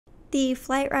The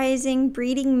Flight Rising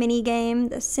breeding minigame,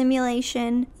 the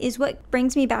simulation, is what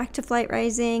brings me back to Flight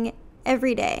Rising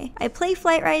every day. I play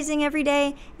Flight Rising every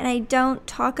day, and I don't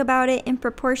talk about it in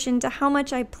proportion to how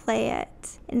much I play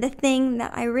it. And the thing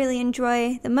that I really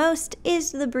enjoy the most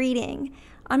is the breeding.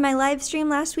 On my live stream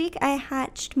last week, I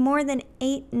hatched more than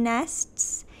 8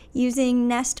 nests using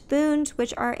nest boons,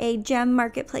 which are a gem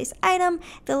marketplace item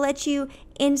that lets you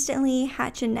instantly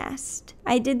hatch a nest.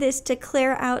 I did this to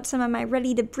clear out some of my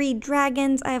ready to breed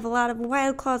dragons. I have a lot of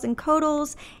wild claws and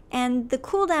codals, and the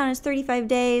cooldown is 35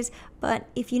 days, but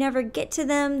if you never get to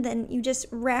them, then you just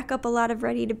rack up a lot of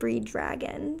ready to breed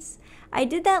dragons. I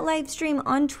did that live stream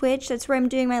on Twitch, that's where I'm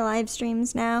doing my live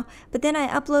streams now, but then I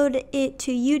upload it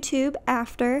to YouTube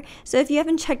after, so if you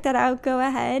haven't checked that out, go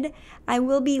ahead. I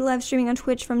will be live streaming on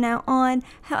Twitch from now on.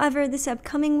 However, this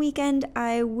upcoming weekend,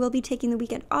 I will be taking the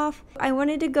weekend off. I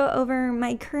wanted to go over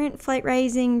my current Flight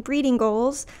Rising breeding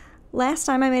goals. Last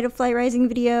time I made a Flight Rising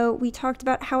video, we talked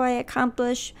about how I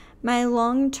accomplish my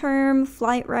long-term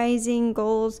Flight Rising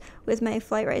goals with my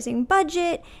Flight Rising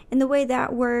budget and the way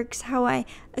that works, how I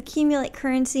accumulate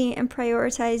currency and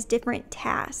prioritize different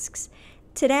tasks.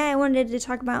 Today I wanted to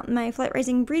talk about my Flight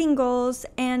Rising breeding goals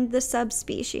and the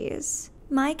subspecies.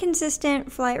 My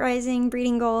consistent Flight Rising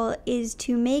breeding goal is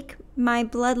to make my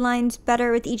bloodlines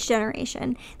better with each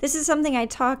generation. This is something I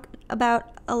talk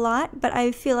about a lot, but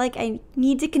I feel like I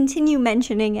need to continue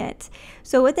mentioning it.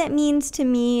 So what that means to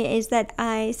me is that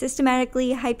I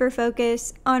systematically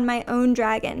hyper-focus on my own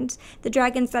dragons, the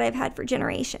dragons that I've had for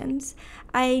generations.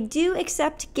 I do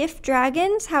accept gift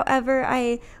dragons, however,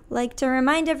 I like to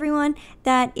remind everyone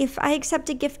that if I accept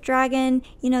a gift dragon,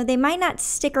 they might not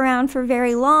stick around for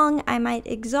very long. I might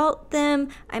exalt them,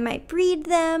 I might breed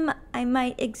them, I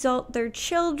might exalt their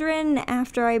children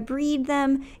after I breed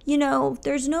them.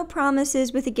 There's no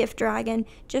promises with a gift dragon,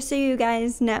 just so you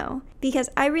guys know, because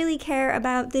I really care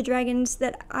about the dragons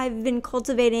that I've been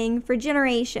cultivating for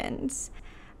generations.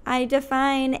 I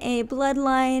define a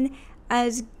bloodline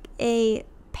as a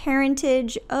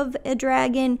parentage of a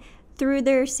dragon through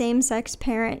their same-sex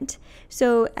parent.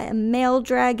 So a male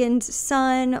dragon's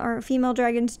son or a female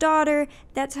dragon's daughter,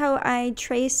 that's how I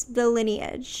trace the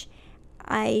lineage.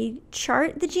 I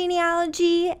chart the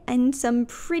genealogy in some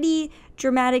pretty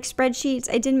dramatic spreadsheets.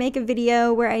 I did make a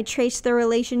video where I traced the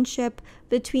relationship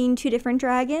between 2 different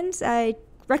dragons. I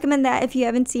recommend that if you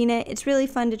haven't seen it. It's really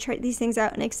fun to chart these things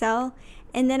out in Excel.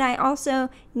 And then I also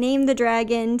name the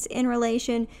dragons in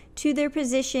relation to their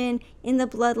position in the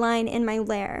bloodline in my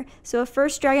lair. So a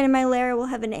first dragon in my lair will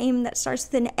have a name that starts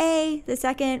with an A, the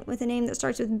second with a name that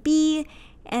starts with B,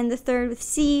 and the third with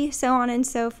C, so on and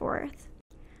so forth.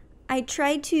 I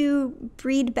try to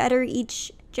breed better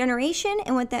each generation,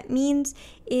 and what that means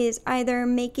is either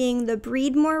making the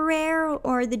breed more rare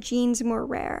or the genes more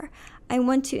rare. I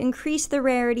want to increase the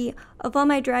rarity of all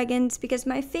my dragons because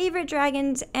my favorite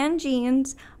dragons and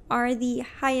genes are the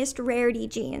highest rarity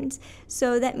genes.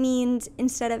 So that means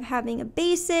instead of having a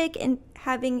basic and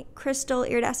having crystal,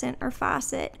 iridescent, or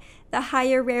faucet, the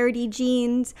higher rarity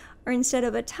genes are instead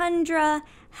of a tundra,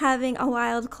 having a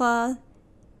wild claw.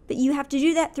 But you have to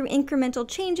do that through incremental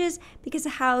changes because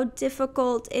of how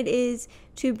difficult it is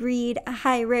to breed a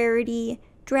high rarity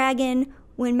dragon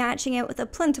when matching it with a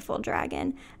plentiful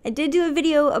dragon. I did do a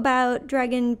video about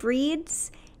dragon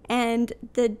breeds and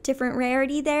the different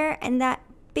rarity there, and that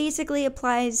basically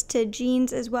applies to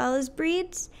genes as well as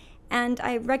breeds, and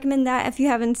I recommend that if you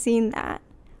haven't seen that.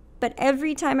 But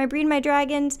every time I breed my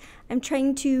dragons, I'm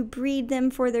trying to breed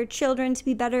them for their children to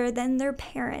be better than their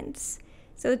parents.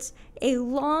 So it's a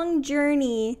long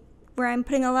journey where I'm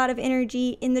putting a lot of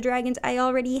energy in the dragons I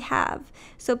already have.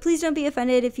 So please don't be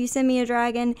offended if you send me a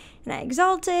dragon and I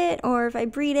exalt it, or if I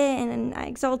breed it and I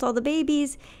exalt all the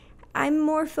babies. I'm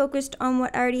more focused on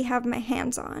what I already have my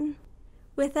hands on.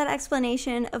 With that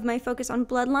explanation of my focus on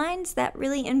bloodlines, that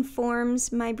really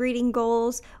informs my breeding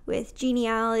goals with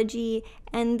genealogy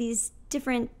and these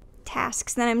different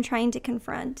tasks that I'm trying to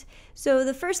confront. So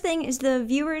the first thing is the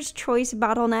viewer's choice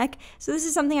bottleneck. So this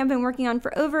is something I've been working on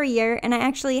for over a year, and I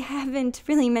actually haven't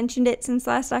really mentioned it since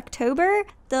last October.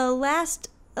 The last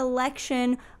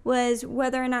election was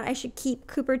whether or not I should keep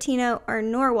Cupertino or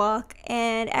Norwalk,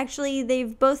 and actually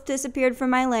they've both disappeared from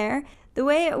my lair. The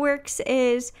way it works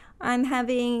is I'm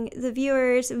having the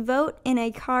viewers vote in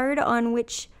a card on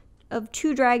which of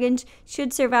 2 dragons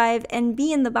should survive and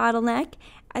be in the bottleneck.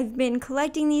 I've been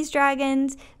collecting these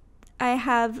dragons. I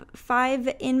have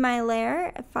 5 in my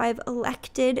lair, 5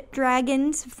 elected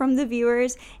dragons from the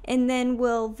viewers, and then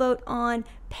we'll vote on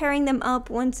pairing them up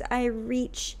once I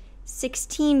reach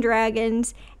 16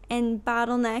 dragons and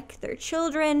bottleneck their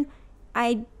children.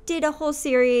 I did a whole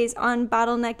series on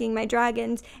bottlenecking my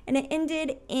dragons, and it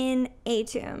ended in a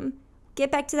tomb.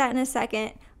 Get back to that in a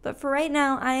second. But for right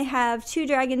now, I have 2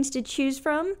 dragons to choose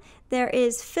from. There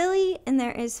is Philly and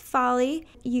there is Folly.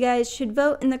 You guys should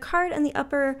vote in the card in the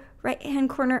upper right-hand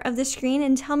corner of the screen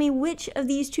and tell me which of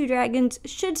these 2 dragons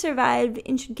should survive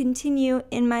and should continue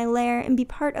in my lair and be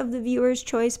part of the viewer's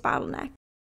choice bottleneck.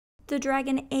 The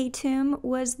dragon A-tomb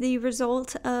was the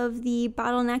result of the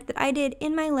bottleneck that I did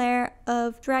in my lair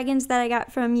of dragons that I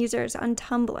got from users on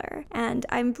Tumblr. And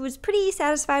I was pretty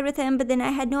satisfied with him, but then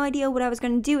I had no idea what I was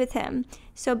going to do with him.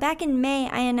 So back in May,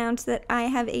 I announced that I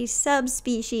have a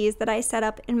subspecies that I set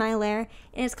up in my lair,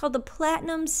 and it's called the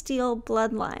Platinum Steel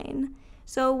Bloodline.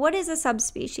 So what is a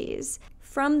subspecies?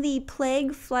 From the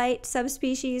Plague Flight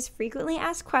subspecies Frequently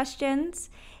Asked Questions,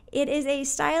 it is a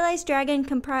stylized dragon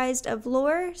comprised of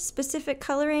lore, specific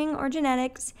coloring or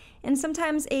genetics, and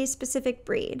sometimes a specific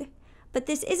breed. But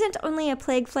this isn't only a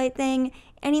Plague Flight thing,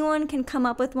 anyone can come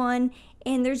up with one,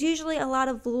 and there's usually a lot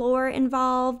of lore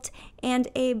involved and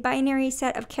a binary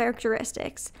set of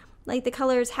characteristics. Like the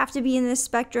colors have to be in this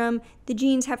spectrum, the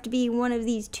genes have to be one of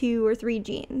these 2 or 3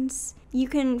 genes. You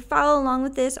can follow along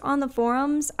with this on the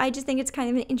forums. I just think it's kind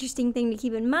of an interesting thing to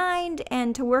keep in mind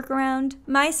and to work around.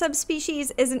 My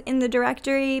subspecies isn't in the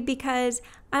directory because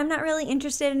I'm not really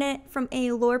interested in it from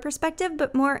a lore perspective,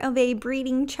 but more of a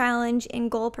breeding challenge and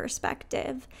goal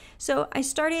perspective. So I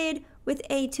started with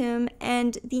A-tomb,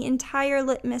 and the entire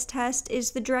litmus test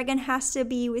is the dragon has to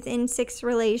be within 6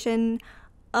 relation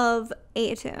of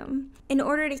A-tomb. In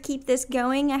order to keep this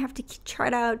going, I have to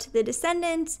chart out the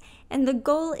descendants, and the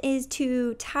goal is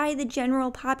to tie the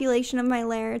general population of my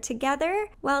lair together,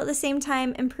 while at the same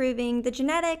time improving the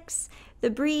genetics, the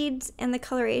breeds, and the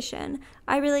coloration.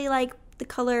 I really like the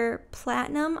color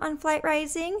platinum on Flight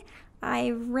Rising.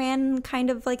 I ran kind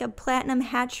of like a platinum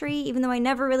hatchery, even though I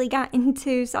never really got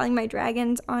into selling my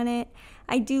dragons on it.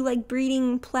 I do like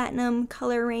breeding platinum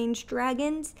color range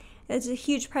dragons. That's a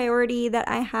huge priority that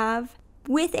I have.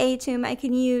 With A-tomb, I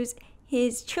can use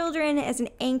his children as an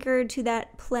anchor to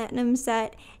that platinum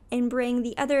set and bring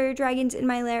the other dragons in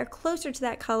my lair closer to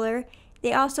that color.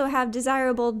 They also have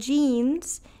desirable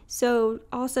genes, so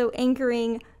also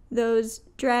anchoring those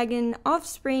dragon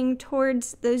offspring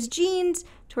towards those genes,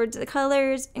 towards the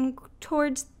colors, and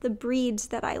towards the breeds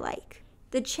that I like.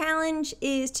 The challenge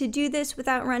is to do this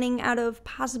without running out of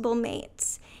possible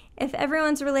mates. If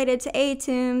everyone's related to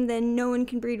A-tomb, then no one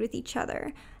can breed with each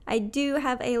other. I do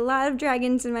have a lot of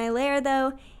dragons in my lair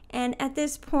though, and at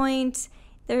this point,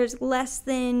 there's less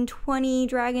than 20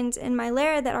 dragons in my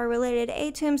lair that are related to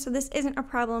A-tomb, so this isn't a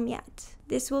problem yet.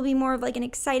 This will be more of like an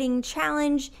exciting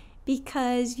challenge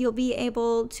because you'll be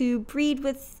able to breed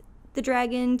with the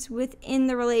dragons within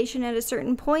the relation at a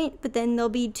certain point, but then there'll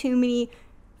be too many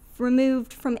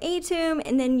removed from A-tomb,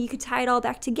 and then you could tie it all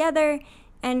back together,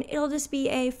 and it'll just be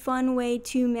a fun way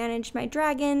to manage my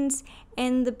dragons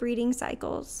and the breeding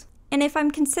cycles. And if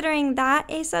I'm considering that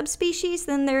a subspecies,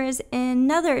 then there is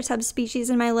another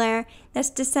subspecies in my lair that's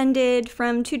descended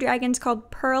from 2 dragons called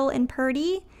Pearl and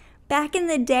Purdy. Back in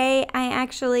the day, I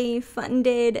actually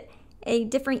funded a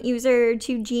different user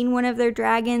to gene one of their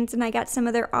dragons, and I got some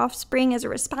of their offspring as a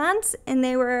response, and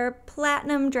they were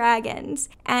platinum dragons.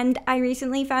 And I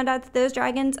recently found out that those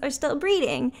dragons are still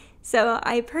breeding. So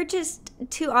I purchased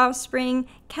 2 offspring,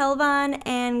 Kelvon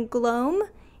and Gloam,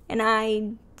 and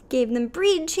I gave them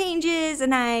breed changes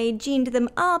and I gened them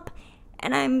up,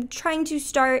 and I'm trying to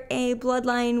start a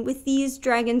bloodline with these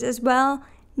dragons as well.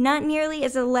 Not nearly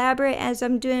as elaborate as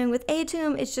I'm doing with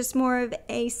A-tomb, it's just more of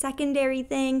a secondary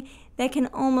thing that can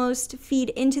almost feed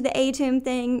into the A-tomb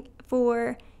thing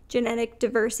for genetic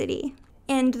diversity.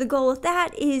 And the goal with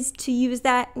that is to use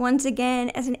that once again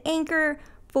as an anchor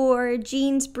for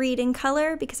genes, breed, and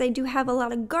color, because I do have a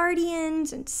lot of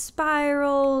guardians and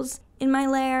spirals in my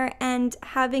lair, and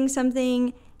having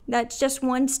something that's just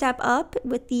one step up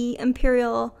with the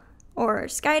Imperial or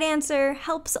Sky Dancer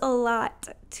helps a lot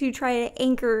to try to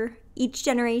anchor each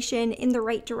generation in the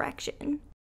right direction.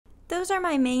 Those are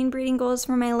my main breeding goals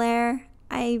for my lair.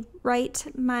 I write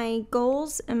my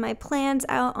goals and my plans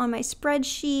out on my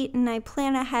spreadsheet, and I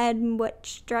plan ahead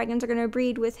which dragons are going to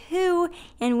breed with who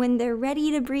and when they're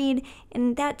ready to breed,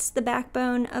 and that's the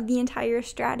backbone of the entire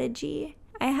strategy.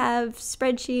 I have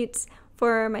spreadsheets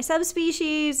for my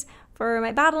subspecies, for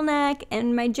my bottleneck,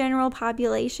 and my general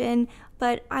population,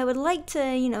 but I would like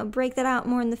to, break that out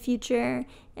more in the future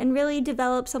and really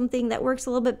develop something that works a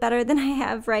little bit better than I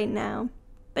have right now.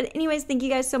 But anyways, thank you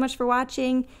guys so much for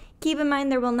watching. Keep in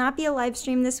mind there will not be a live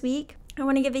stream this week. I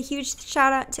want to give a huge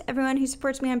shout out to everyone who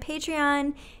supports me on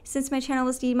Patreon. Since my channel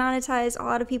was demonetized, a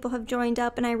lot of people have joined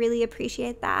up, and I really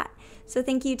appreciate that. So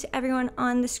thank you to everyone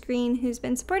on the screen who's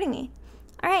been supporting me.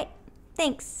 All right,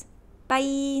 thanks.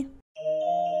 Bye.